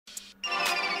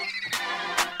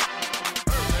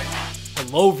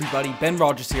Hello everybody, Ben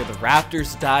Rogers here, the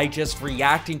Raptors Digest,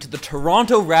 reacting to the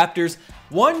Toronto Raptors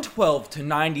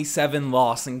 112-97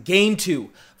 loss in Game 2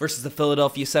 versus the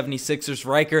Philadelphia 76ers,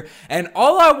 Riker. And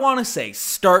all I want to say,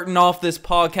 starting off this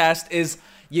podcast, is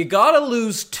you gotta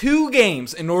lose 2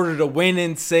 games in order to win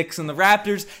in 6, and the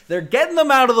Raptors, they're getting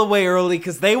them out of the way early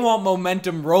because they want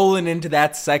momentum rolling into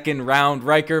that second round,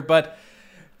 Riker. But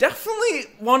definitely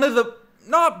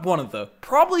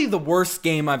probably the worst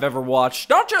game I've ever watched,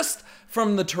 not just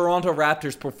from the Toronto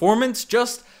Raptors performance,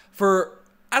 just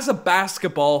as a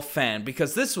basketball fan,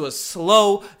 because this was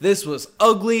slow, this was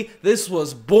ugly, this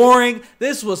was boring,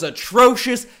 this was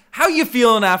atrocious. How you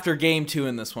feeling after Game 2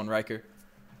 in this one, Riker?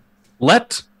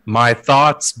 Let my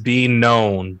thoughts be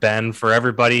known, Ben, for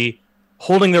everybody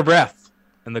holding their breath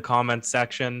in the comments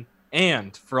section,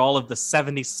 and for all of the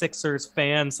 76ers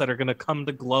fans that are going to come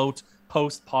to gloat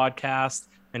post-podcast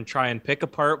and try and pick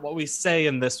apart what we say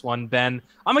in this one, Ben.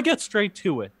 I'm going to get straight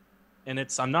to it. And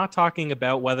I'm not talking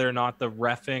about whether or not the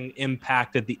reffing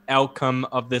impacted the outcome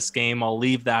of this game. I'll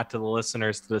leave that to the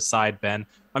listeners to decide, Ben.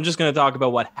 I'm just going to talk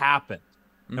about what happened.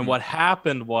 Mm-hmm. And what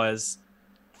happened was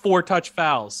 4 touch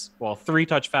fouls. Well, 3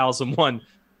 touch fouls and 1,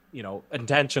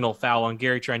 intentional foul on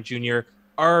Gary Trent Jr.,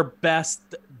 our best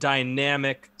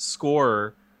dynamic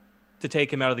scorer, to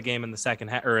take him out of the game in the second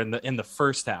half, or in the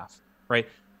first half, right?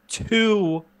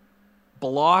 2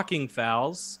 blocking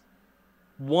fouls,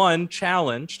 1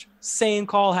 challenged. Same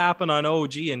call happened on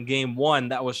OG in Game 1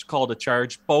 that was called a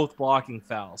charge, both blocking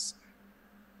fouls.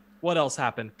 What else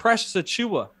happened? Precious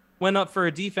Achiuwa went up for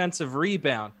a defensive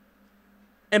rebound.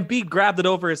 Embiid grabbed it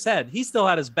over his head. He still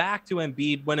had his back to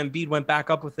Embiid when Embiid went back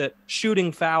up with it.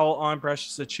 Shooting foul on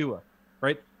Precious Achiuwa,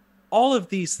 right? All of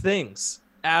these things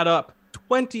add up.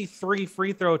 23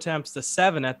 free throw attempts to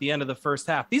 7 at the end of the first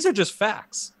half. These are just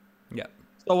facts. Yeah.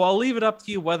 So I'll leave it up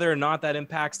to you whether or not that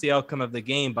impacts the outcome of the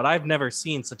game, but I've never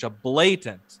seen such a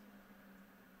blatant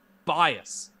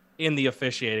bias in the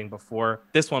officiating before.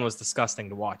 This one was disgusting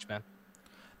to watch, man.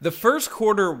 The first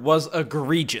quarter was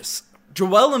egregious.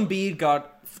 Joel Embiid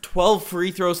got 12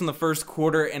 free throws in the first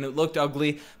quarter, and it looked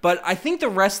ugly. But I think the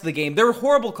rest of the game, there were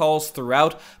horrible calls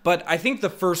throughout, but I think the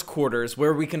first quarter is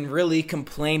where we can really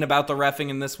complain about the reffing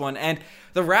in this one. And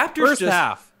the Raptors first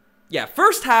half. Yeah,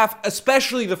 first half,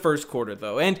 especially the first quarter,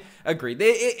 though. And agreed.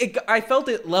 I felt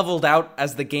it leveled out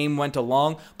as the game went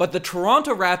along, but the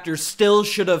Toronto Raptors still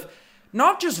should have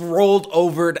not just rolled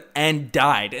over and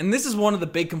died. And this is one of the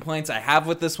big complaints I have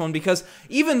with this one, because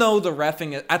even though the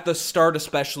reffing at the start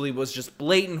especially was just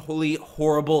blatantly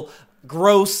horrible,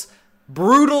 gross,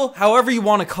 brutal, however you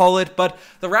want to call it, but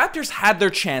the Raptors had their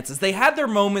chances. They had their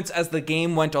moments as the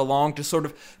game went along to sort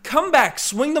of come back,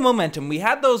 swing the momentum. We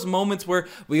had those moments where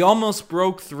we almost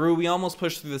broke through, we almost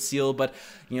pushed through the seal, but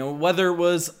whether it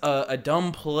was a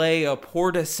dumb play, a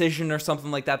poor decision, or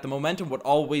something like that, the momentum would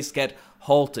always get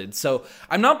halted. So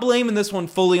I'm not blaming this one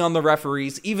fully on the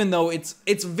referees, even though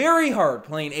it's very hard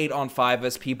playing 8-on-5,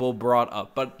 as people brought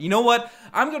up. But you know what?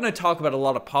 I'm going to talk about a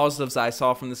lot of positives I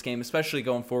saw from this game, especially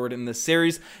going forward in this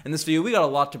series. In this video, we got a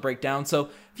lot to break down. So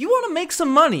if you want to make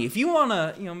some money, if you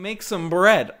want to make some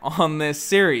bread on this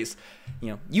series,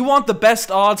 you want the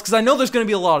best odds, because I know there's going to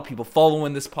be a lot of people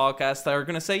following this podcast that are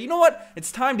going to say, you know what,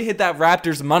 it's time to hit that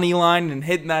Raptors money line and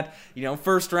hitting that,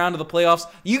 first round of the playoffs.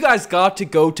 You guys got to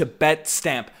go to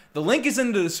BetStamp. The link is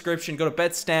in the description. Go to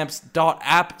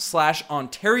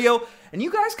betstamps.app/Ontario, and you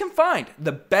guys can find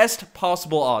the best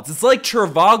possible odds. It's like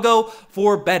Trivago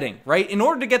for betting, right? In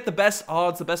order to get the best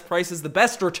odds, the best prices, the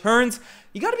best returns,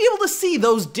 you got to be able to see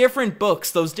those different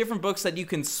books that you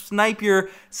can snipe your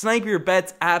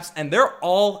bets apps, and they're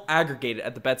all aggregated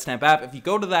at the BetStamp app. If you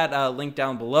go to that link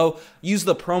down below, use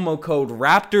the promo code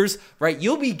RAPTORS, right?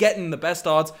 You'll be getting the best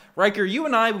odds. Riker, you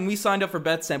and I, when we signed up for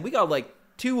BetStamp, we got like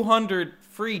 $200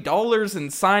 free in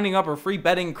signing up, or free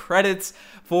betting credits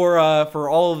for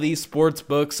all of these sports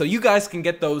books. So you guys can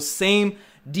get those same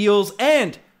deals,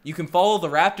 and you can follow the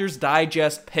Raptors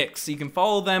Digest picks. You can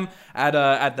follow them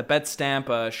at the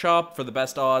BetStamp shop for the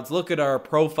best odds. Look at our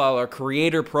profile, our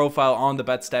creator profile on the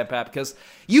BetStamp app, because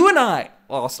you and I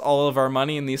lost all of our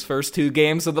money in these first 2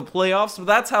 games of the playoffs, but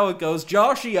that's how it goes.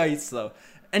 Joshy Ice, though.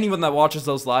 Anyone that watches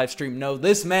those live stream know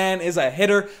this man is a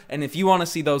hitter, and if you want to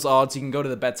see those odds, you can go to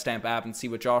the BetStamp app and see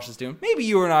what Josh is doing. Maybe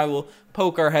you and I will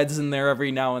poke our heads in there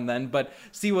every now and then, but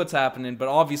see what's happening. But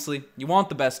obviously, you want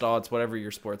the best odds, whatever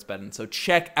your sports betting, so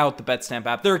check out the BetStamp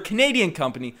app. They're a Canadian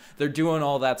company. They're doing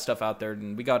all that stuff out there,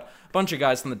 and we got a bunch of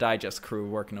guys from the Digest crew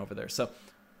working over there. So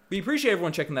we appreciate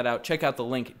everyone checking that out. Check out the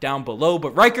link down below.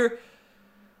 But Riker,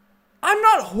 I'm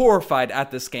not horrified at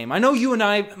this game. I know you and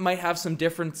I might have some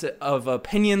difference of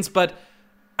opinions, but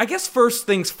I guess first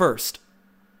things first.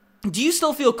 do you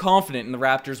still feel confident in the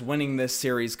Raptors winning this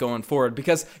series going forward?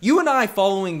 Because you and I,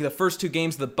 following the first two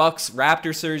games of the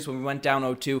Bucks-Raptors series when we went down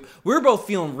 0-2, we were both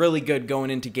feeling really good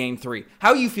going into Game 3. How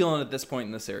are you feeling at this point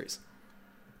in the series?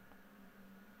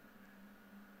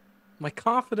 My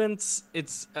confidence,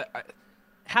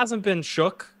 hasn't been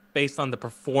shook based on the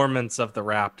performance of the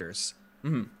Raptors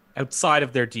outside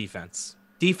of their defense.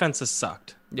 Defense has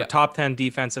sucked. Yeah. A top 10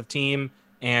 defensive team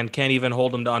and can't even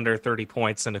hold them to under 30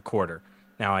 points in a quarter.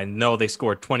 Now, I know they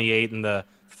scored 28 in the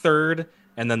third,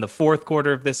 and then the fourth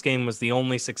quarter of this game was the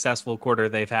only successful quarter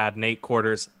they've had in 8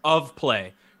 quarters of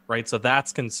play, right? So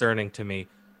that's concerning to me.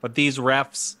 But these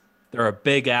refs, they're a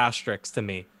big asterisk to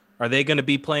me. Are they going to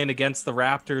be playing against the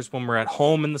Raptors when we're at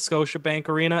home in the Scotiabank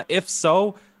Arena? If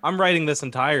so, I'm writing this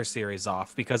entire series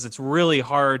off because it's really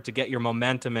hard to get your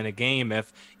momentum in a game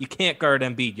if you can't guard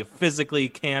Embiid. You physically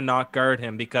cannot guard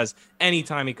him because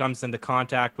anytime he comes into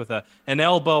contact with an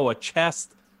elbow, a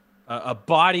chest, a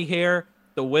body hair,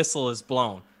 the whistle is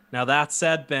blown. Now, that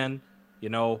said, Ben,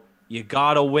 you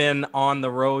got to win on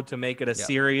the road to make it a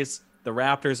series. The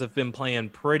Raptors have been playing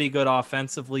pretty good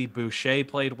offensively. Boucher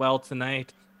played well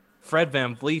tonight. Fred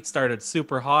VanVleet started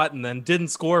super hot and then didn't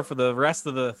score for the rest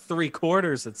of the 3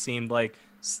 quarters, it seemed like.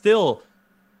 Still,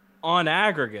 on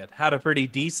aggregate, had a pretty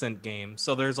decent game.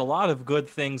 So there's a lot of good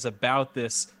things about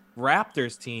this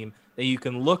Raptors team that you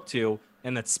can look to,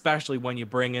 and especially when you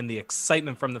bring in the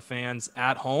excitement from the fans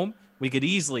at home. We could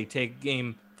easily take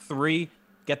Game 3,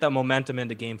 get that momentum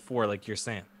into Game 4, like you're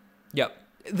saying. Yep.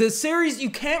 The series, you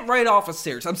can't write off a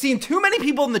series. I'm seeing too many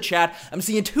people in the chat. I'm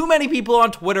seeing too many people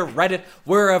on Twitter, Reddit,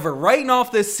 wherever, writing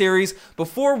off this series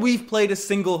before we've played a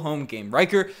single home game.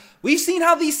 Riker, we've seen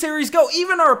how these series go.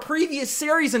 Even our previous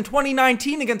series in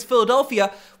 2019 against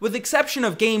Philadelphia, with exception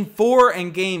of Game 4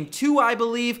 and Game 2, I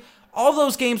believe, all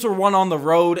those games were won on the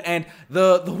road, and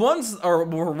the ones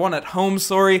were won at home,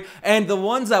 and the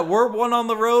ones that were won on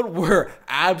the road were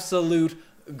absolute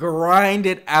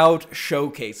grinded out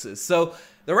showcases. So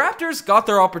the Raptors got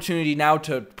their opportunity now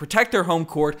to protect their home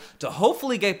court, to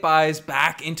hopefully get Bias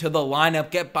back into the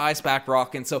lineup, get Bias back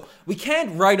rocking. So we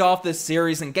can't write off this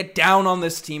series and get down on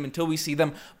this team until we see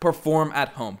them perform at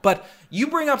home. But you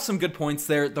bring up some good points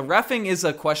there. The reffing is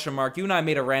a question mark. You and I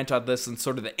made a rant on this in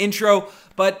sort of the intro,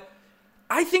 but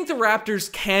I think the Raptors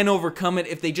can overcome it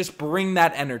if they just bring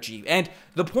that energy. And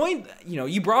the point,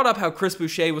 you brought up how Chris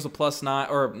Boucher was a +9,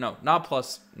 or no, not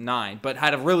 +9, but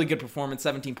had a really good performance,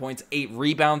 17 points, 8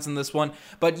 rebounds in this one.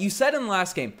 But you said in the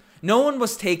last game, no one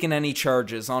was taking any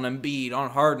charges on Embiid, on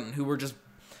Harden, who were just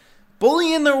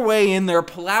bullying their way in there,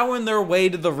 plowing their way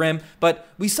to the rim. But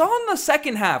we saw in the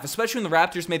second half, especially when the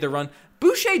Raptors made their run,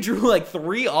 Boucher drew like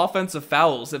 3 offensive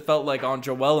fouls, it felt like, on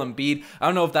Joel Embiid. I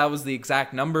don't know if that was the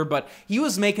exact number, but he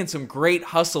was making some great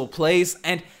hustle plays,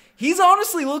 and he's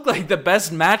honestly looked like the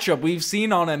best matchup we've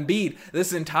seen on Embiid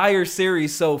this entire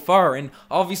series so far. And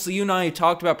obviously, you and I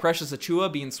talked about Precious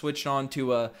Achiuwa being switched on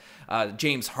to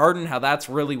James Harden, how that's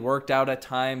really worked out at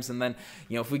times. And then,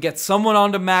 if we get someone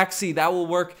onto Maxey, that will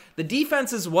work. The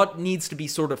defense is what needs to be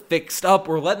sort of fixed up.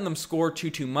 We're letting them score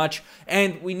too much,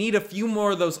 and we need a few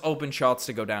more of those open shots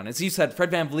to go down. As you said,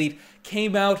 Fred VanVleet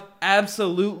came out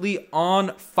absolutely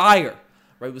on fire.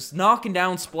 Right, was knocking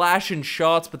down, splashing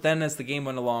shots, but then as the game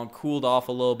went along, cooled off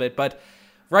a little bit. But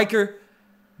Riker,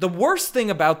 the worst thing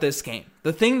about this game,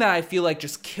 the thing that I feel like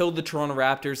just killed the Toronto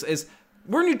Raptors, is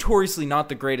we're notoriously not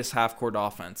the greatest half-court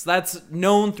offense. That's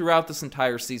known throughout this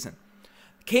entire season.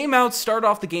 Came out, started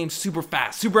off the game super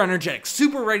fast, super energetic,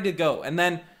 super ready to go, and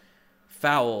then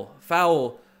foul,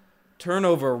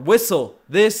 turnover, whistle,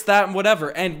 this, that, and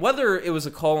whatever. And whether it was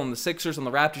a call on the Sixers, on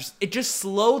the Raptors, it just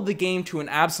slowed the game to an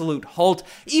absolute halt.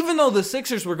 Even though the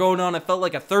Sixers were going on, it felt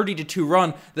like a 30-2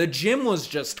 run. The gym was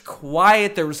just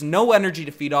quiet. There was no energy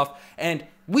to feed off. And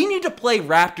we need to play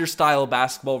Raptor-style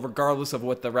basketball regardless of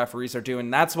what the referees are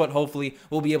doing. That's what hopefully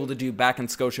we'll be able to do back in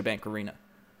Scotiabank Arena.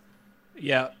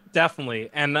 Yeah, definitely.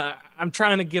 And I'm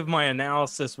trying to give my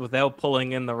analysis without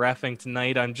pulling in the reffing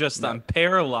tonight. I'm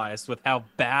paralyzed with how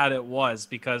bad it was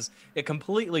because it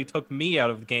completely took me out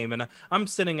of the game. And I'm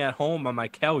sitting at home on my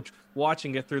couch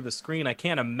watching it through the screen. I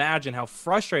can't imagine how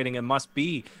frustrating it must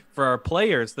be for our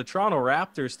players, the Toronto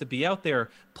Raptors, to be out there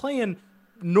playing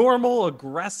normal,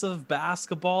 aggressive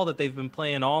basketball that they've been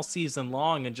playing all season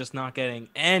long and just not getting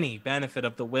any benefit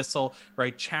of the whistle,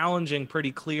 right? Challenging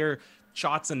pretty clear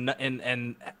shots and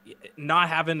not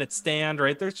having it stand,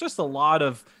 right? There's just a lot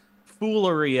of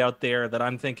foolery out there that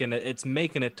I'm thinking it's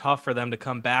making it tough for them to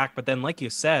come back. But then, like you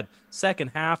said,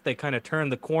 second half, they kind of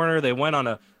turned the corner. They went on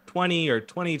a 20 or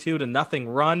 22 to nothing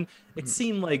run, it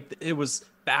seemed like it was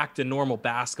back to normal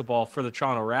basketball for the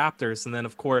Toronto Raptors. And then,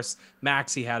 of course,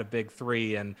 Maxey had a big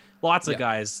three and lots of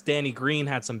guys. Danny Green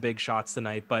had some big shots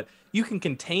tonight, but you can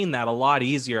contain that a lot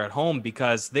easier at home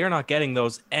because they're not getting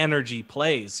those energy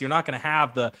plays. You're not going to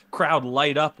have the crowd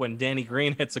light up when Danny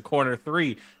Green hits a corner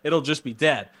three. It'll just be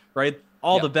dead, right?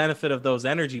 All the benefit of those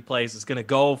energy plays is going to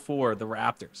go for the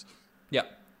Raptors. Yeah.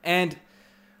 And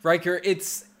Riker,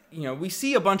 it's, we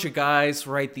see a bunch of guys,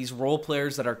 right? These role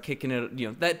players that are kicking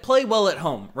it, that play well at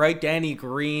home, right? Danny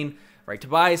Green, right?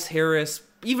 Tobias Harris,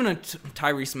 even a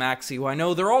Tyrese Maxey, who I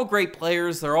know they're all great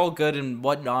players. They're all good and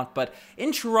whatnot. But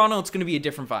in Toronto, it's going to be a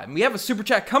different vibe. And we have a super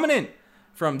chat coming in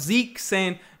from Zeke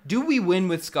saying, do we win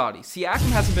with Scotty? Siakam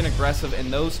hasn't been aggressive,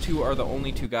 and those two are the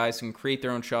only two guys who can create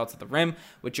their own shots at the rim,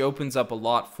 which opens up a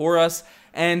lot for us.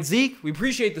 And Zeke, we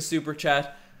appreciate the super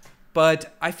chat.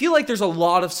 But I feel like there's a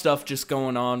lot of stuff just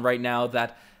going on right now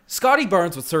that Scotty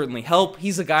Barnes would certainly help.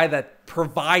 He's a guy that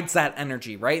provides that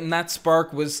energy, right? And that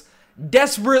spark was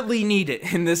desperately needed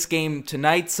in this game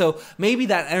tonight. So maybe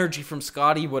that energy from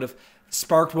Scotty would have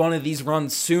sparked one of these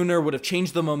runs sooner, would have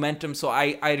changed the momentum. So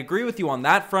I'd agree with you on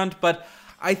that front. But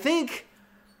I think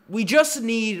we just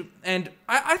need, and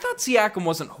I thought Siakam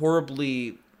wasn't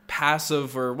horribly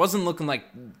passive or wasn't looking like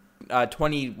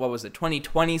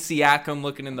 2020 Siakam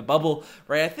looking in the bubble,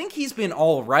 right? I think he's been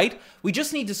all right. We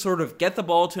just need to sort of get the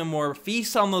ball to him more,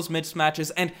 feast on those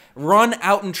mismatches, and run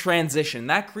out in transition.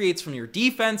 That creates from your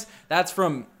defense. That's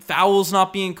from fouls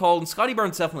not being called, and Scotty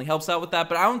Barnes definitely helps out with that,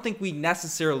 but I don't think we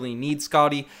necessarily need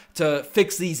Scotty to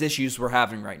fix these issues we're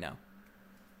having right now.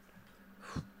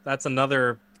 That's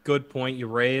another good point you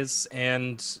raise,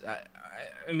 and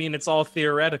I mean, it's all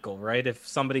theoretical, right? If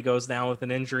somebody goes down with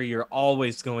an injury, you're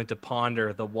always going to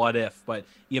ponder the what if, but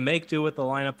you make do with the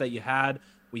lineup that you had.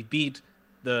 We beat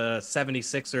the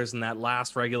 76ers in that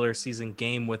last regular season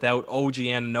game without OG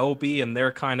Anunoby, and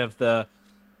they're kind of the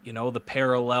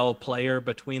parallel player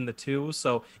between the two.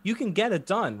 So you can get it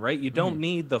done, right? You don't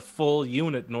need the full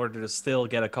unit in order to still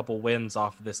get a couple wins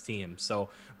off of this team. So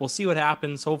we'll see what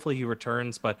happens. Hopefully he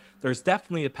returns, but there's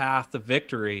definitely a path to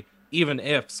victory even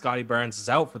if Scotty Barnes is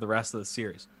out for the rest of the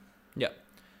series. Yeah.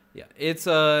 It's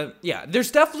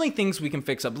there's definitely things we can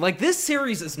fix up. Like, this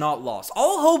series is not lost.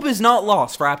 All hope is not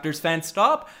lost, Raptors fans.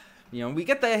 Stop. We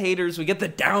get the haters, we get the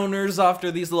downers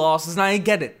after these losses, and I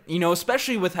get it.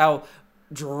 Especially with how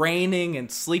draining and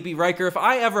sleepy, Riker. If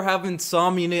I ever have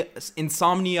insomnia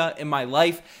in my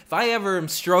life, if I ever am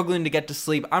struggling to get to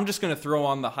sleep, I'm just going to throw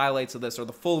on the highlights of this or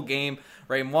the full game,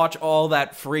 right, and watch all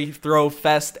that free throw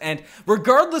fest. And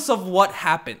regardless of what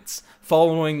happens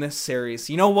following this series,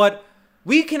 you know what?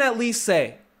 We can at least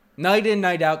say, night in,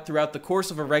 night out, throughout the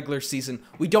course of a regular season,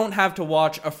 we don't have to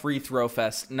watch a free throw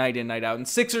fest night in, night out. And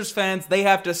Sixers fans, they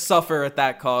have to suffer at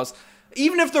that cause.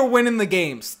 Even if they're winning the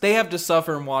games, they have to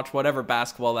suffer and watch whatever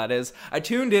basketball that is. I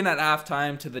tuned in at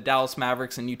halftime to the Dallas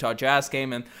Mavericks and Utah Jazz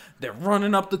game, and they're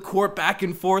running up the court back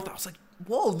and forth. I was like,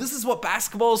 whoa, this is what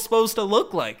basketball is supposed to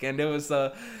look like. And it was,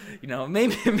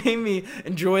 made me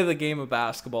enjoy the game of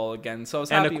basketball again. So I was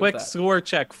happy with that. And a quick score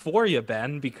check for you,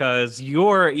 Ben, because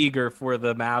you're eager for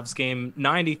the Mavs game,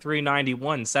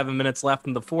 93-91, 7 minutes left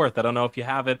in the fourth. I don't know if you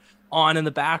have it on in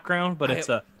the background, but it's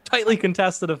a tightly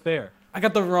contested affair. I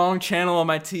got the wrong channel on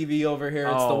my TV over here.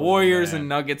 It's the Warriors and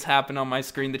Nuggets happen on my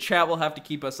screen. The chat will have to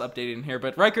keep us updated in here.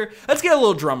 But Riker, let's get a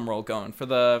little drum roll going for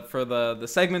the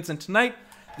segments. And tonight,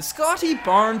 the Scotty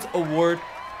Barnes Award,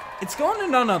 it's going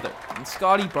to none other than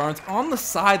Scotty Barnes on the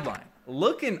sideline,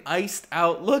 looking iced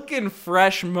out, looking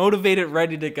fresh, motivated,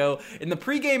 ready to go. In the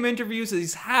pregame interviews,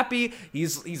 he's happy,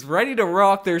 he's ready to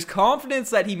rock. There's confidence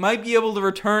that he might be able to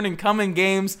return in coming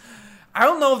games. I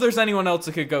don't know if there's anyone else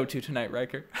it could go to tonight,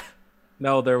 Riker.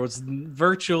 No, there was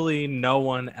virtually no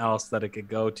one else that it could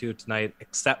go to tonight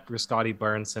except for Scotty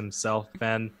Barnes himself,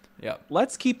 Ben. Yeah.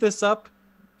 Let's keep this up.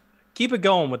 Keep it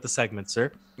going with the segment,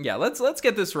 sir. Yeah, let's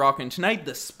get this rocking. Tonight,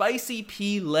 the spicy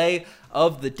P-lay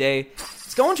of the day.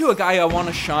 It's going to a guy I want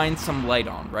to shine some light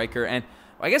on, Riker. And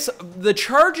I guess the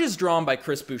charge is drawn by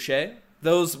Chris Boucher.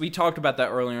 We talked about that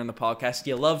earlier in the podcast.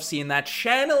 You love seeing that,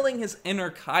 channeling his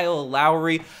inner Kyle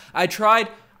Lowry. I tried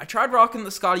rocking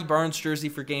the Scotty Barnes jersey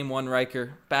for Game 1,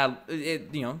 Riker.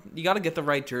 You got to get the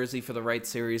right jersey for the right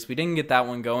series. We didn't get that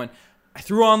one going. I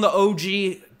threw on the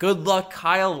OG, good luck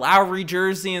Kyle Lowry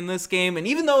jersey in this game, and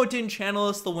even though it didn't channel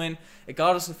us the win, it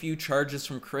got us a few charges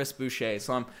from Chris Boucher.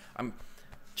 So I'm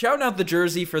shouting out the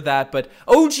jersey for that. But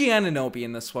OG Anunoby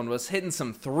in this one was hitting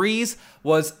some threes.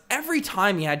 Was every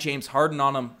time he had James Harden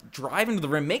on him, driving to the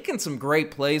rim, making some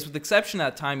great plays. With the exception of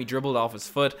that time he dribbled off his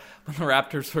foot when the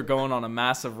Raptors were going on a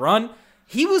massive run.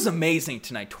 he was amazing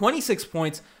tonight. 26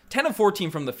 points, 10 of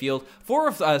 14 from the field, 4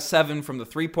 of 7 from the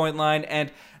three-point line.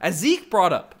 And as Zeke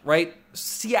brought up, right,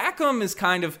 Siakam is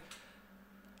kind of,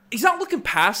 he's not looking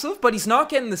passive, but he's not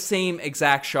getting the same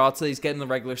exact shots that he's getting in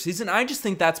the regular season. I just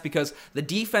think that's because the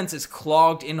defense is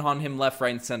clogged in on him left,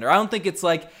 right, and center. I don't think it's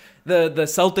like the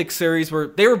Celtics series where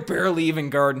they were barely even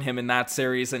guarding him in that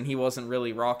series and he wasn't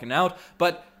really rocking out.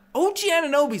 But OG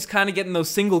Anunoby's kind of getting those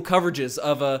single coverages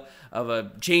of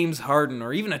a James Harden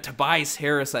or even a Tobias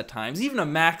Harris at times, even a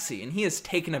Maxey, and he has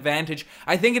taken advantage.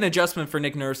 I think an adjustment for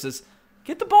Nick Nurse is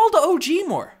get the ball to OG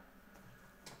more.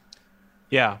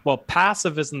 Yeah, well,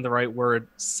 passive isn't the right word.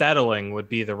 Settling would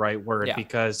be the right word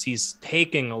because he's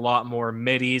taking a lot more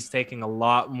middies, taking a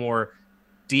lot more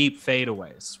deep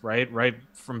fadeaways, right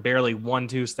from barely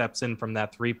 1-2 steps in from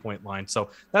that three-point line. So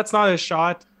that's not his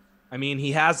shot. I mean,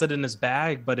 he has it in his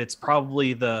bag, but it's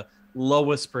probably the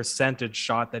lowest percentage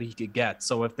shot that he could get.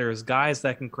 So if there's guys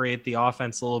that can create the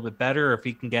offense a little bit better, if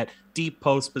he can get deep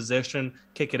post position,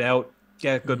 kick it out,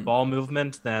 get good ball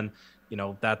movement, then, you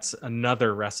know, that's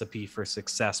another recipe for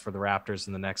success for the Raptors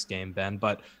in the next game, Ben.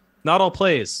 But not all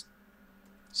plays,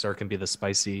 sir, can be the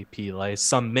spicy pea lace.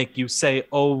 Some make you say,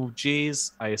 oh,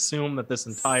 geez. I assume that this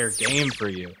entire game for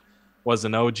you was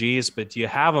an OGs, but do you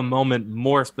have a moment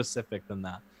more specific than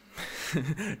that?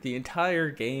 The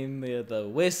entire game, the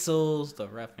whistles, the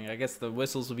reffing. I guess the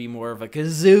whistles would be more of a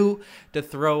kazoo to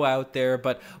throw out there.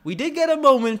 But we did get a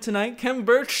moment tonight. Khem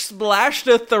Birch splashed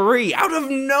a 3 out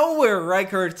of nowhere,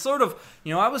 Riker. It's sort of,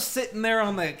 you know, I was sitting there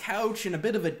on the couch in a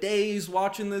bit of a daze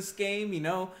watching this game, you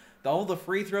know, all the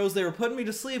free throws, they were putting me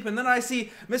to sleep. And then I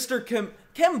see Mr.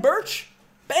 Khem Birch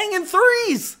banging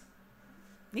threes.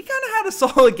 He kind of had a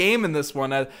solid game in this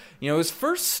one. You know, his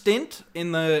first stint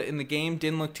in the game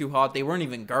didn't look too hot. They weren't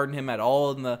even guarding him at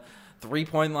all in the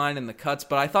three-point line and the cuts.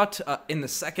 But I thought in the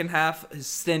second half, his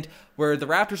stint where the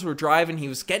Raptors were driving, he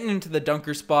was getting into the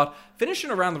dunker spot,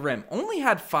 finishing around the rim. Only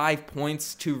had 5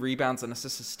 points, 2 rebounds, and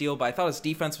assist, a steal. But I thought his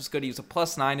defense was good. He was a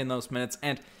 +9 in those minutes.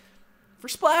 And for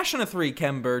splashing a 3,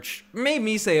 Khem Birch made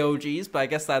me say OGs, but I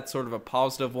guess that's sort of a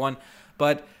positive one.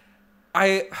 But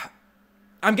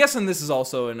I'm guessing this is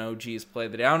also an OG's play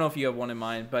of the day. I don't know if you have one in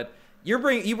mind, but you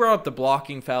brought up the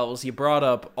blocking fouls. You brought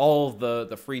up all of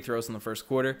the free throws in the first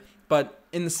quarter. But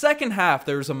in the second half,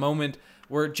 there was a moment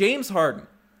where James Harden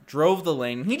drove the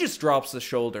lane. He just drops the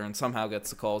shoulder and somehow gets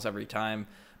the calls every time.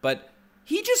 But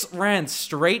he just ran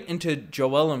straight into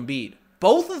Joel Embiid.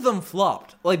 Both of them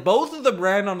flopped. Like, both of them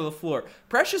ran onto the floor.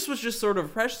 Precious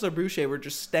or Boucher were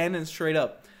just standing straight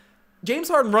up. James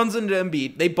Harden runs into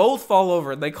Embiid. They both fall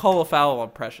over, and they call a foul on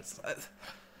Precious.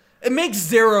 It makes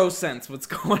 0 sense what's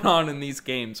going on in these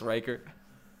games, Riker.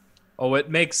 Oh, it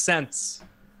makes sense,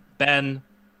 Ben,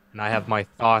 and I have my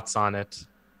thoughts on it.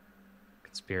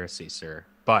 Conspiracy, sir.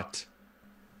 But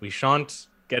we shan't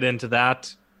get into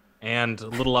that. And a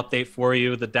little update for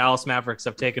you. The Dallas Mavericks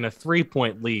have taken a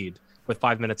 3-point lead with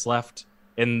 5 minutes left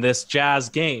in this Jazz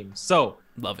game. So,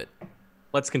 love it.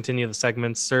 Let's continue the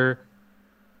segment, sir.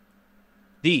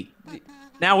 The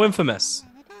now infamous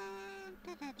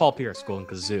Paul Pierce Golden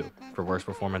Kazoo for worst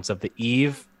performance of the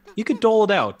eve. You could dole it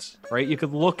out, right? You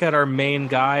could look at our main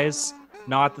guys,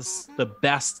 not the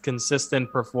best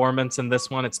consistent performance in this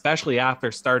one, especially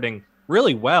after starting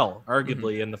really well,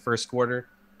 arguably in the first quarter.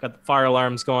 Got the fire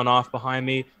alarms going off behind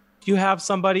me. Do you have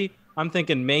somebody? I'm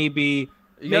thinking maybe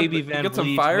Van Vliet. You got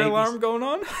some fire alarm going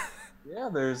on? Yeah,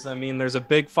 there's a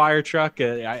big fire truck.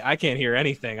 I can't hear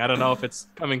anything. I don't know if it's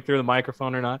coming through the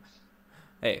microphone or not.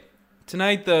 Hey,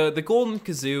 tonight the Golden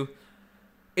Kazoo,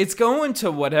 it's going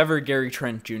to whatever Gary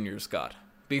Trent Jr.'s got.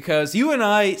 Because you and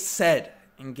I said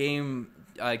in game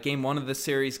 1 of this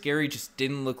series, Gary just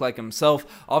didn't look like himself.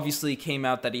 Obviously, it came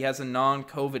out that he has a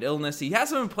non-COVID illness. He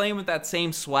hasn't been playing with that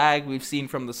same swag we've seen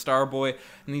from the Starboy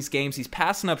in these games. He's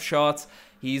passing up shots.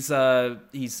 He's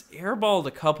airballed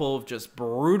a couple of just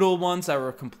brutal ones that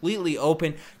were completely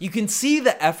open. You can see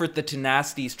the effort, the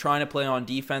tenacity he's trying to play on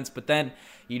defense, but then,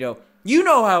 you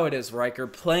know how it is, Riker,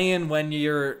 playing when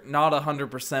you're not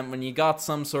 100%, when you got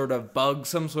some sort of bug,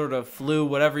 some sort of flu,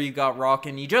 whatever you got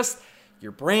rocking,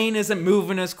 your brain isn't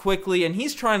moving as quickly, and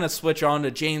he's trying to switch on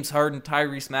to James Harden,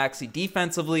 Tyrese Maxey.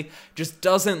 Defensively, just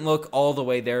doesn't look all the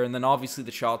way there, and then obviously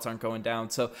the shots aren't going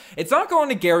down. So it's not going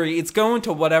to Gary, it's going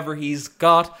to whatever he's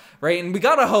got, right? And we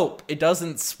gotta hope it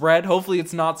doesn't spread. Hopefully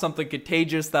it's not something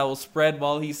contagious that will spread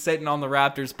while he's sitting on the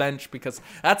Raptors bench, because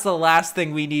that's the last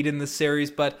thing we need in this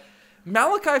series. But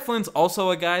Malachi Flynn's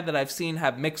also a guy that I've seen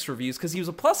have mixed reviews, because he was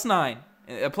a +8,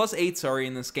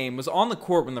 in this game, was on the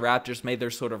court when the Raptors made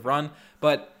their sort of run,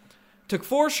 but took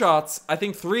 4 shots. I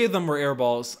think 3 of them were air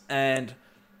balls, and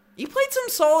he played some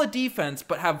solid defense,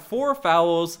 but had 4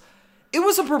 fouls. It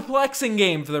was a perplexing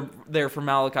game for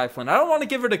Malachi Flynn. I don't want to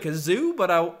give it a kazoo,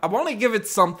 but I want to give it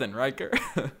something, Riker.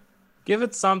 Give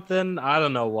it something. I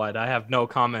don't know what. I have no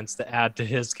comments to add to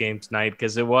his game tonight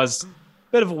because it was a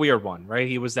bit of a weird one, right?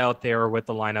 He was out there with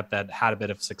the lineup that had a bit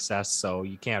of success, so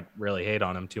you can't really hate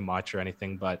on him too much or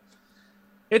anything, but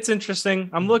it's interesting.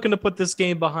 I'm looking to put this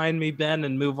game behind me, Ben,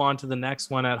 and move on to the next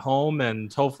one at home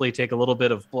and hopefully take a little bit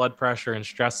of blood pressure and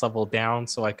stress level down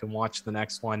so I can watch the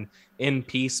next one in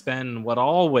peace, Ben. What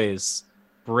always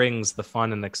brings the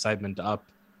fun and excitement up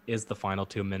is the final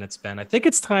 2 minutes, Ben. I think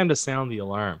it's time to sound the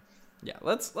alarm. Yeah,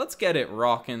 let's get it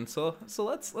rocking. So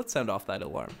let's sound off that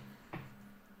alarm.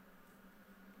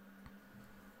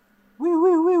 Woo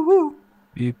woo woo woo.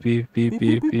 Beep beep beep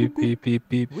beep beep beep beep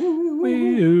beep. Woo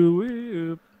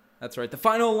woo. That's right. The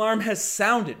final alarm has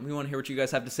sounded. We want to hear what you guys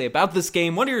have to say about this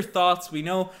game. What are your thoughts? We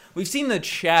know we've seen the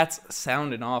chats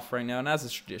sounding off right now, and as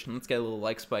is tradition, let's get a little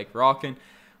like spike rocking.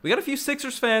 We got a few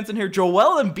Sixers fans in here.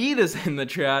 Joel Embiid is in the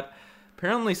chat,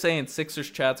 apparently saying Sixers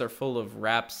chats are full of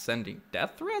raps sending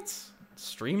death threats,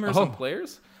 streamers and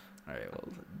players. All right,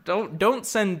 well, don't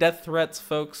send death threats,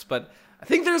 folks. But I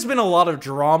think there's been a lot of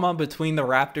drama between the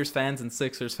Raptors fans and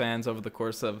Sixers fans over the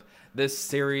course of this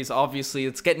series. Obviously,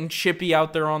 it's getting chippy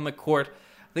out there on the court.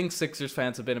 I think Sixers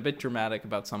fans have been a bit dramatic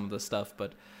about some of this stuff,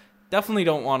 but definitely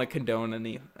don't want to condone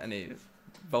any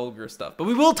vulgar stuff. But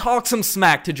we will talk some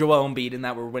smack to Joel Embiid in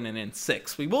that we're winning in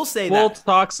 6. We will say we'll that.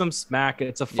 Talk some smack.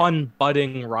 It's a fun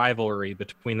budding rivalry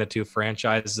between the two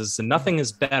franchises, and nothing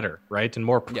is better, right, and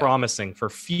more promising for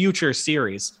future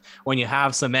series when you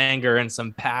have some anger and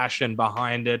some passion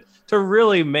behind it to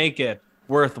really make it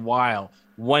worthwhile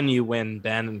when you win,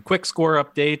 Ben. And quick score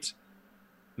update.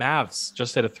 Mavs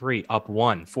just hit a 3, up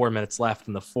 1, 4 minutes left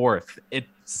in the fourth. It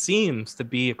seems to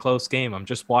be a close game. I'm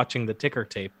just watching the ticker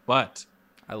tape, but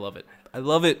I love it. I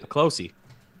love it. A closey.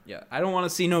 Yeah, I don't want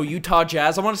to see no Utah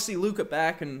Jazz. I want to see Luka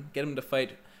back and get him to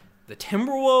fight the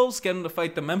Timberwolves, get him to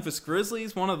fight the Memphis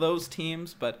Grizzlies, one of those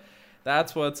teams. But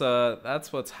that's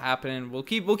what's happening. We'll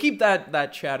keep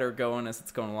that chatter going as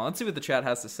it's going along. Let's see what the chat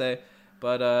has to say.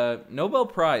 But Nobel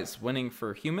Prize winning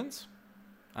for humans.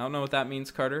 I don't know what that means,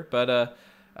 Carter. But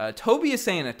Toby is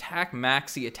saying attack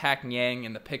Maxey, attack Niang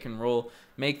in the pick and roll,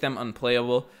 make them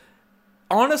unplayable.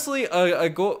 Honestly,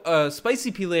 a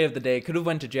spicy Pele of the day could have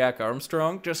went to Jack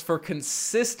Armstrong just for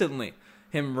consistently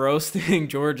him roasting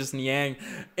Georges Niang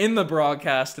in the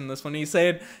broadcast in this one. He's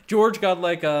saying George got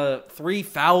like 3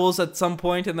 fouls at some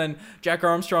point, and then Jack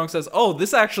Armstrong says, "Oh,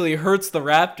 this actually hurts the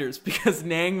Raptors because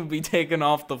Niang will be taken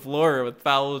off the floor with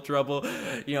foul trouble."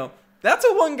 You know, that's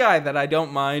a one guy that I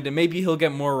don't mind, and maybe he'll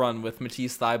get more run with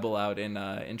Matisse Thybulle out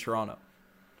in Toronto.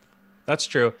 That's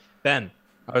true, Ben.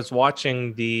 I was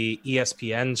watching the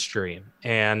ESPN stream,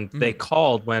 and they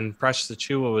called when Precious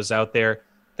Achiuwa was out there.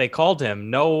 They called him,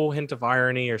 no hint of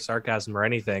irony or sarcasm or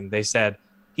anything. They said,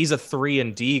 he's a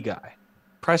 3-and-D guy.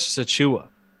 Precious Achiuwa.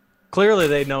 Clearly,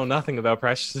 they know nothing about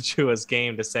Precious Achiuwa's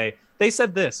game to say. They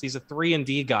said this, he's a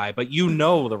 3-and-D guy, but you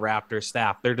know the Raptors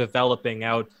staff. They're developing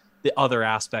out the other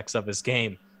aspects of his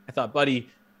game. I thought, buddy,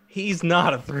 he's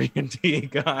not a 3-and-D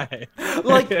guy.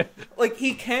 like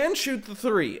he can shoot the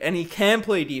 3 and he can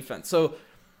play defense. So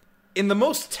in the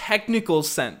most technical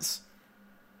sense,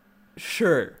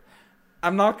 sure.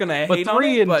 I'm not gonna hate on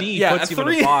it, but 3-and-D yeah, puts you in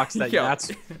a box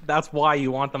that that's why you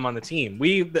want them on the team.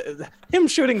 Him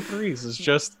shooting threes is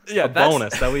just a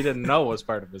bonus that we didn't know was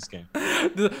part of his game.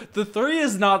 The 3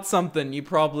 is not something you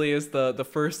probably is the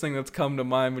first thing that's come to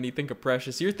mind when you think of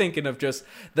Precious. You're thinking of just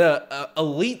the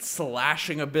elite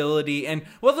slashing ability, and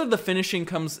whether the finishing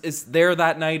is there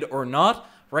that night or not,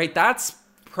 right? That's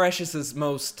Precious's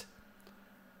most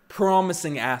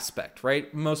promising aspect,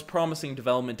 right? Most promising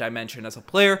development dimension as a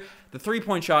player. The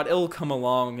 3-point shot, it'll come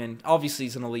along, and obviously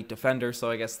he's an elite defender, so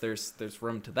I guess there's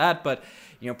room to that. But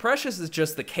Precious is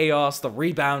just the chaos, the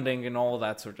rebounding, and all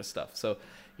that sort of stuff. So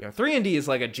 3-and-D is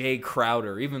like a Jay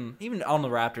Crowder, even on the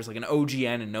Raptors, like an OG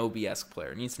Anunoby-esque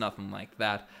player. Needs nothing like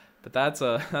that. But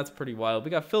that's pretty wild.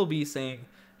 We got Phil B saying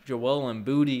Joel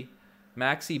Embiid,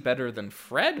 Maxey better than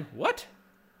Fred. What?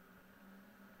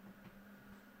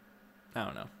 I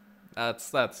don't know.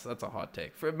 That's a hot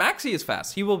take. Maxey is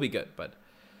fast. He will be good, but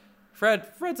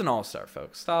Fred's an all-star,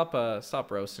 folks.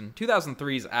 Stop roasting.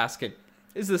 2003's asking,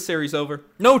 is this series over?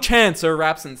 No chance, sir.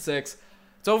 Raps in 6.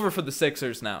 It's over for the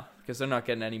Sixers now because they're not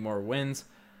getting any more wins.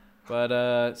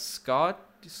 But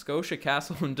Scotia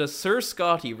Castle, does Sir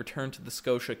Scotty return to the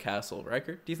Scotia Castle,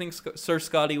 Riker? Do you think Sir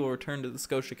Scotty will return to the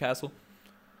Scotia Castle?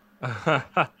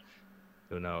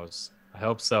 Who knows? I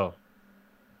hope so.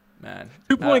 Man.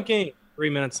 2-point game. 3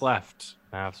 minutes left.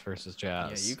 Mavs versus Yeah,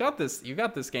 Jazz. you got this. You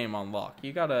got this game on lock.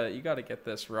 You gotta get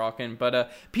this rocking. But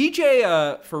PJ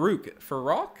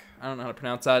Farouk, I don't know how to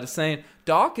pronounce that, is saying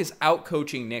Doc is out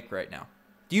coaching Nick right now.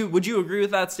 Would you agree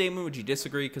with that statement? Would you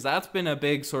disagree? Because that's been a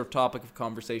big sort of topic of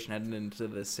conversation heading into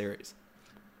this series.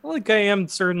 Well, like, I am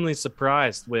certainly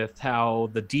surprised with how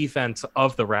the defense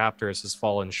of the Raptors has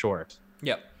fallen short.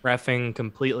 Yep. Reffing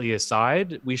completely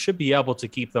aside, we should be able to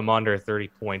keep them under 30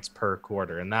 points per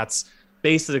quarter. And that's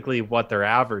basically what they're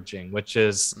averaging, which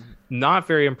is not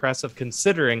very impressive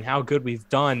considering how good we've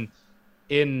done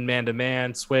in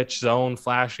man-to-man, switch, zone,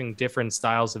 flashing, different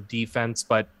styles of defense,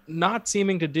 but not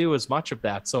seeming to do as much of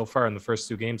that so far in the first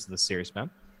 2 games of the series, man.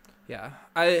 Yeah,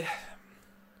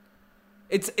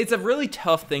 it's a really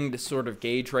tough thing to sort of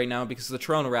gauge right now because the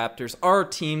Toronto Raptors are a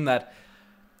team that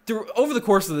over the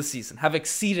course of the season have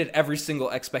exceeded every single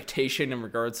expectation in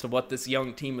regards to what this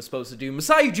young team was supposed to do.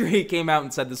 Masai Ujiri came out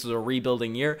and said this was a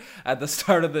rebuilding year at the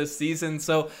start of this season,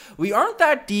 so we aren't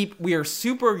that deep. We are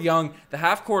super young. The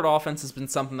half-court offense has been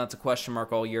something that's a question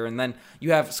mark all year, and then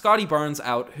you have Scotty Barnes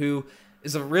out, who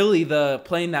is really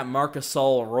playing that Marc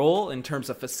Gasol role in terms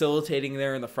of facilitating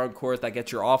there in the front court that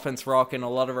gets your offense rocking. A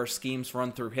lot of our schemes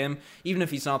run through him, even if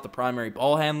he's not the primary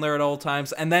ball handler at all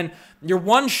times. And then your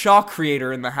one shot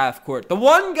creator in the half court, the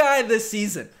one guy this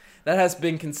season that has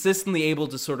been consistently able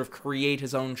to sort of create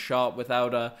his own shot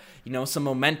without some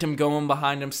momentum going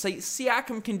behind him.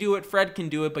 Siakam can do it, Fred can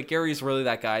do it, but Gary's really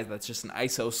that guy that's just an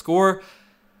ISO scorer.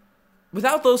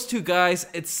 Without those two guys,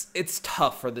 it's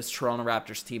tough for this Toronto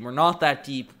Raptors team. We're not that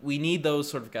deep. We need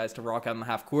those sort of guys to rock out in the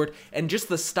half court. And just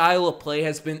the style of play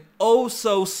has been oh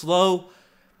so slow.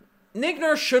 Nick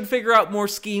Nurse should figure out more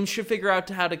schemes, should figure out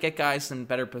how to get guys in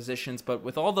better positions. But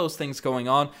with all those things going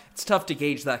on, it's tough to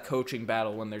gauge that coaching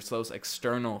battle when there's those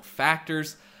external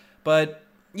factors. But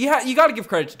you got to give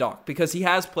credit to Doc because he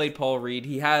has played Paul Reed.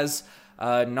 He has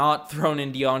not thrown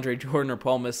in DeAndre Jordan or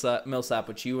Paul Millsap,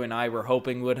 which you and I were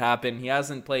hoping would happen. He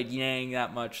hasn't played Yang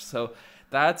that much, so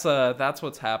that's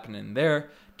what's happening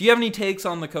there. Do you have any takes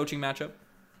on the coaching matchup?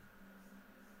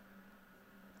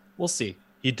 We'll see.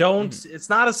 You don't. It's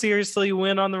not a seriously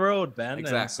win on the road, Ben.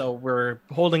 Exactly. And so we're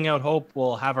holding out hope.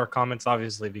 We'll have our comments,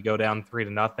 obviously, if you go down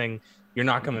 3-0. You're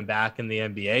not coming back in the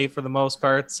NBA for the most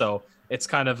part, so it's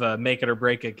kind of a make it or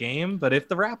break it game. But if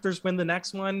the Raptors win the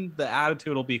next one, the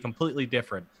attitude will be completely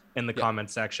different in the comment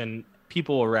section.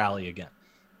 People will rally again.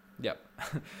 Yep.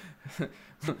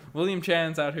 William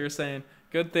Chan's out here saying,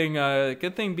 good thing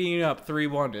being up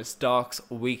 3-1 is Doc's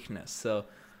weakness. So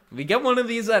if we get one of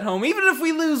these at home, even if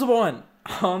we lose one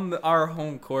on our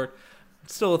home court,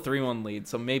 it's still a 3-1 lead.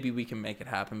 So maybe we can make it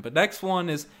happen. But next one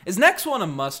is next one a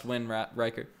must win,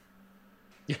 Riker?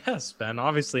 Yes, Ben.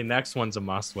 Obviously, next one's a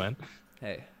must win.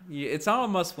 Hey, it's not a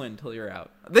must-win until you're out.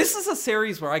 This is a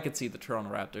series where I could see the Toronto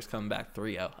Raptors coming back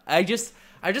 3-0. I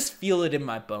just feel it in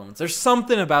my bones. There's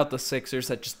something about the Sixers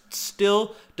that just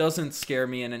still doesn't scare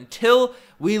me, and until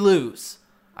we lose,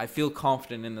 I feel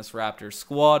confident in this Raptors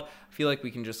squad. I feel like we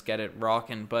can just get it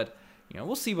rocking, but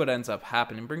we'll see what ends up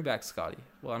happening. Bring back Scotty.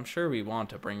 Well, I'm sure we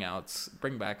want to bring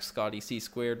back Scotty C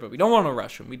squared, but we don't want to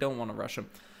rush him.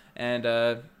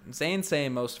 And Zane's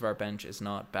saying most of our bench is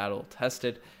not battle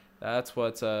tested. That's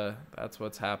what's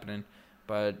happening.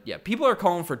 But yeah, people are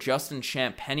calling for Justin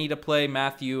Champagnie to play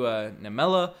Matthew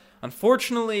Nemela.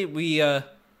 Unfortunately, we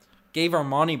gave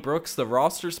Armani Brooks the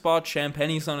roster spot.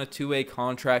 Champagnie's on a 2-way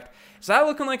contract. Is that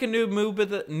looking like a noob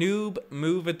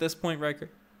move at this point, Riker?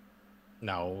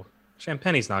 No.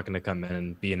 Champagnie's not going to come in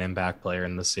and be an impact player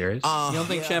in this series. You don't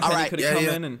think Champagnie could have come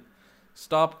in and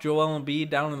stopped Joel Embiid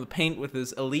down in the paint with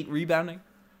his elite rebounding?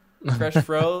 Fresh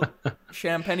fro,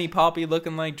 Champagnie Poppy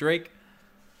looking like Drake.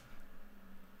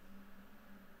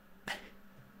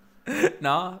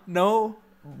 No,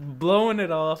 blowing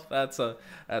it off. That's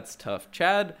tough.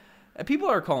 Chad, people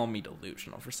are calling me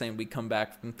delusional for saying we come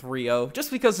back from 3-0.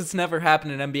 Just because it's never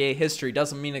happened in NBA history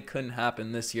doesn't mean it couldn't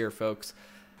happen this year, folks.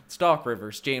 It's Doc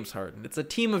Rivers, James Harden. It's a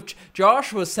team of...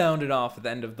 Josh was sounded off at the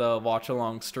end of the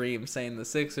watch-along stream saying the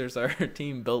Sixers are a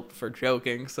team built for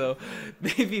joking, so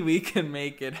maybe we can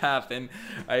make it happen.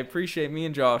 I appreciate me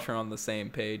and Josh are on the same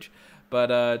page.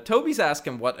 But Toby's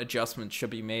asking what adjustments should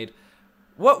be made.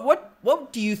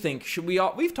 What do you think?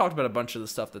 We've talked about a bunch of the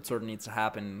stuff that sort of needs to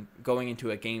happen going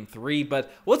into a Game 3, but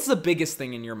what's the biggest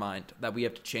thing in your mind that we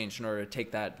have to change in order to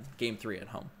take that Game 3 at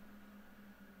home?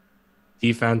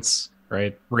 Defense.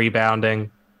 Right,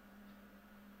 rebounding.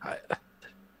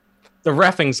 The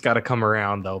reffing's got to come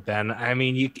around, though, Ben. I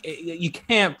mean, you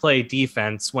can't play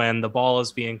defense when the ball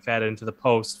is being fed into the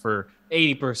post for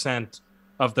 80%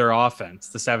 of their offense,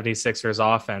 the 76ers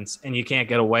offense, and you can't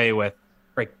get away with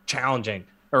challenging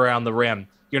around the rim.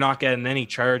 You're not getting any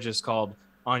charges called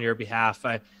on your behalf.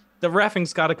 The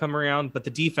reffing's got to come around, but the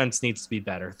defense needs to be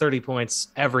better. 30 points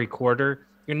every quarter.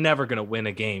 You're never going to win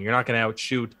a game. You're not going to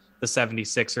outshoot the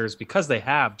 76ers because they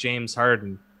have James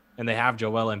Harden and they have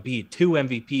Joel Embiid, 2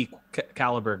 MVP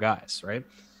caliber guys, right?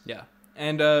 Yeah.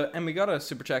 And we got a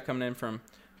super chat coming in from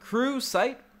Crew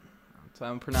Sight. So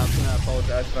I'm pronouncing that. I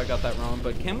apologize if I got that wrong.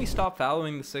 But can we stop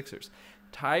following the Sixers?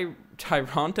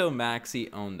 Tyronto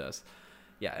Maxey owned us.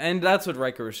 Yeah, and that's what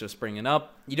Riker was just bringing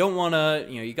up. You don't want to,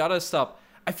 you got to stop.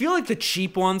 I feel like the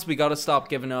cheap ones, we got to stop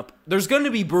giving up. There's going to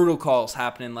be brutal calls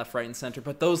happening left, right, and center,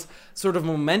 but those sort of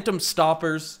momentum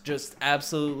stoppers just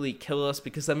absolutely kill us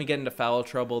because then we get into foul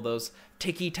trouble. Those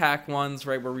ticky-tack ones,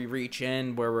 right, where we reach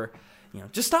in, where we're,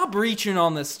 just stop reaching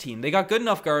on this team. They got good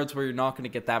enough guards where you're not going to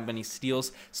get that many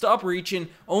steals. Stop reaching.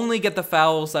 Only get the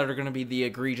fouls that are going to be the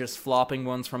egregious flopping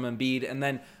ones from Embiid, and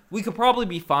then we could probably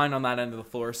be fine on that end of the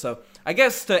floor. So I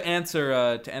guess to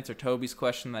answer Toby's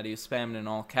question that he was spamming in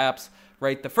all caps,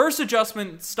 right? The first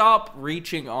adjustment, stop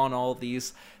reaching on all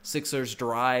these Sixers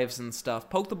drives and stuff.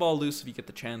 Poke the ball loose if you get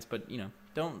the chance, but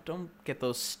don't get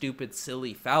those stupid,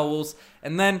 silly fouls.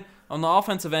 And then on the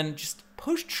offensive end, just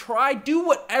do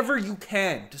whatever you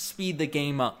can to speed the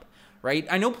game up. Right?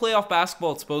 I know playoff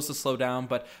basketball, it's supposed to slow down,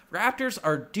 but Raptors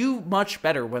do much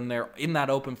better when they're in that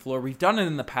open floor. We've done it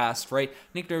in the past, right?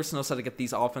 Nick Nurse knows how to get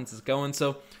these offenses going.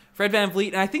 So Fred VanVleet,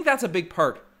 and I think that's a big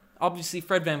part. Obviously,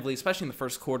 Fred VanVleet, especially in the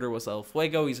first quarter, was El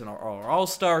Fuego. He's an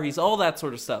all-star. He's all that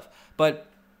sort of stuff. But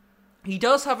he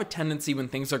does have a tendency when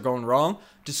things are going wrong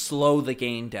to slow the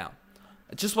game down.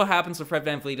 It's just what happens to Fred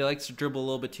VanVleet. He likes to dribble a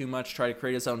little bit too much, try to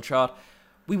create his own shot.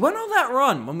 We went on that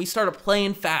run when we started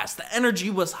playing fast. The energy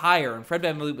was higher, and Fred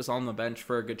VanVleet was on the bench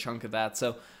for a good chunk of that.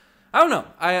 So, I don't know.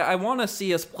 I want to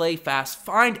see us play fast,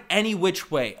 find any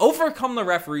which way, overcome the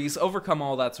referees, overcome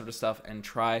all that sort of stuff, and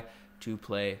try to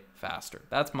play faster.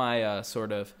 That's my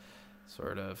sort of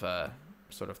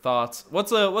thoughts.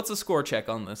 What's a score check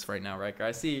on this right now, Riker?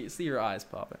 I see your eyes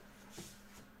popping.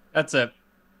 That's it.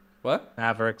 What?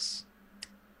 Mavericks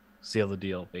seal the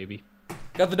deal, baby.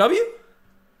 Got the W?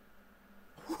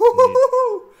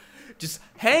 Just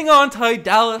hang on tight,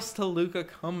 Dallas, till Luka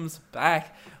comes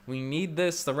back. We need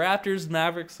this. The Raptors,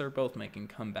 Mavericks are both making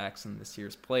comebacks in this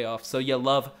year's playoffs, so you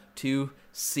love to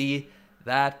see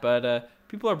that. But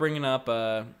people are bringing up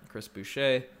Chris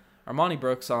Boucher, Armani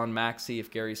Brooks on Maxey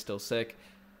if Gary's still sick.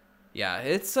 Yeah,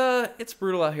 it's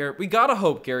brutal out here. We gotta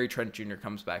hope Gary Trent Jr.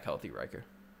 comes back healthy, Riker.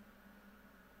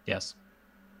 Yes,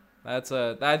 I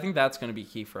think that's going to be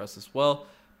key for us as well.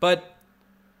 But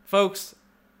folks,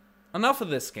 enough of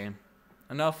this game.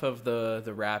 Enough of the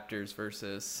Raptors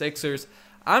versus Sixers.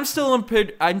 I'm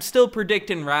still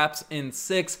predicting Raps in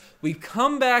 6. We've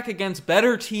come back against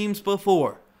better teams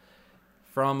before.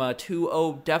 From a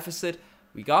 2-0 deficit,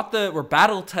 we're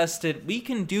battle tested. We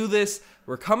can do this.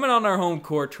 We're coming on our home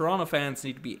court. Toronto fans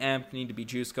need to be amped, need to be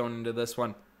juiced going into this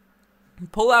one.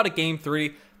 Pull out a game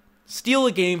 3. Steal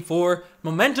a game 4.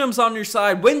 Momentum's on your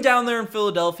side. Win down there in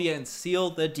Philadelphia and seal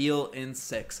the deal in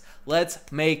 6. Let's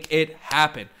make it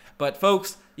happen. But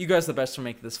folks, you guys are the best for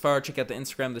making this far. Check out the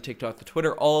Instagram, the TikTok, the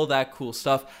Twitter, all that cool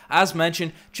stuff. As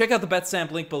mentioned, check out the BetStamp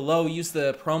link below. Use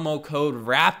the promo code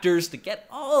RAPTORS to get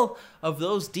all of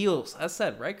those deals. As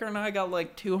said, Riker and I got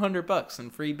like $200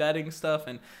 in free betting stuff.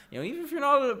 And even if you're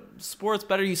not a sports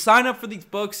bettor, you sign up for these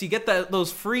books, you get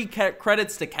those free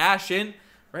credits to cash in,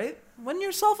 right? Win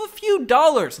yourself a few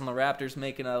dollars on the Raptors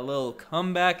making a little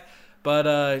comeback. But,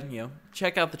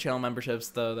 check out the channel memberships,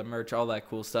 the merch, all that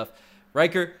cool stuff.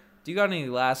 Riker, do you got any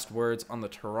last words on the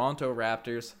Toronto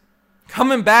Raptors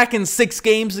coming back in 6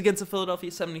 games against the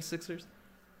Philadelphia 76ers?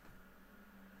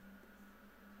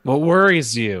 What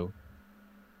worries you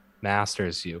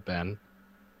masters you, Ben.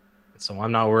 So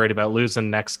I'm not worried about losing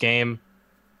next game.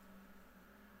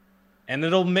 And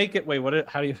it'll make it...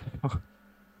 how do you...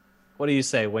 What do you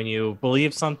say when you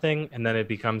believe something and then it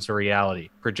becomes a reality?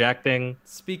 Projecting.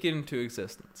 Speak it into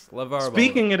existence.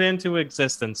 Speaking it into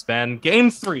existence, Ben.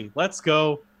 Game 3. Let's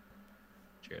go.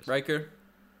 Cheers. Riker,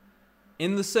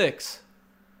 in the 6,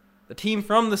 the team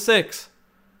from the 6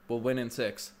 will win in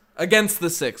 6 against the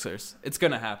Sixers. It's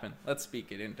going to happen. Let's speak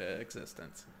it into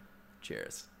existence.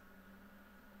 Cheers.